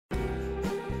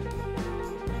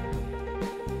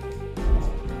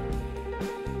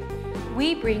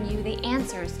we bring you the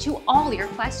answers to all your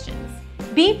questions.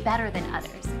 Be better than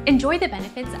others. Enjoy the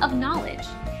benefits of knowledge.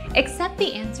 Accept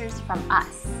the answers from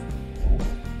us.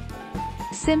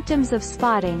 Symptoms of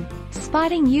spotting.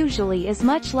 Spotting usually is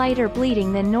much lighter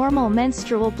bleeding than normal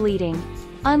menstrual bleeding.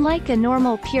 Unlike a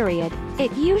normal period,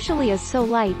 it usually is so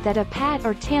light that a pad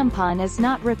or tampon is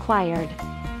not required.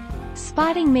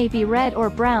 Spotting may be red or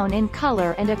brown in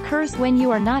color and occurs when you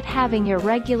are not having your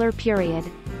regular period.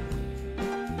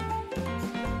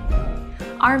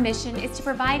 Our mission is to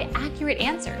provide accurate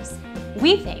answers.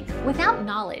 We think without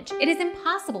knowledge, it is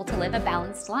impossible to live a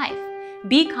balanced life.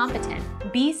 Be competent,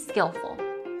 be skillful.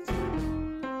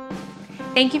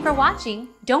 Thank you for watching.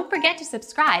 Don't forget to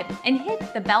subscribe and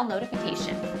hit the bell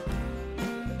notification.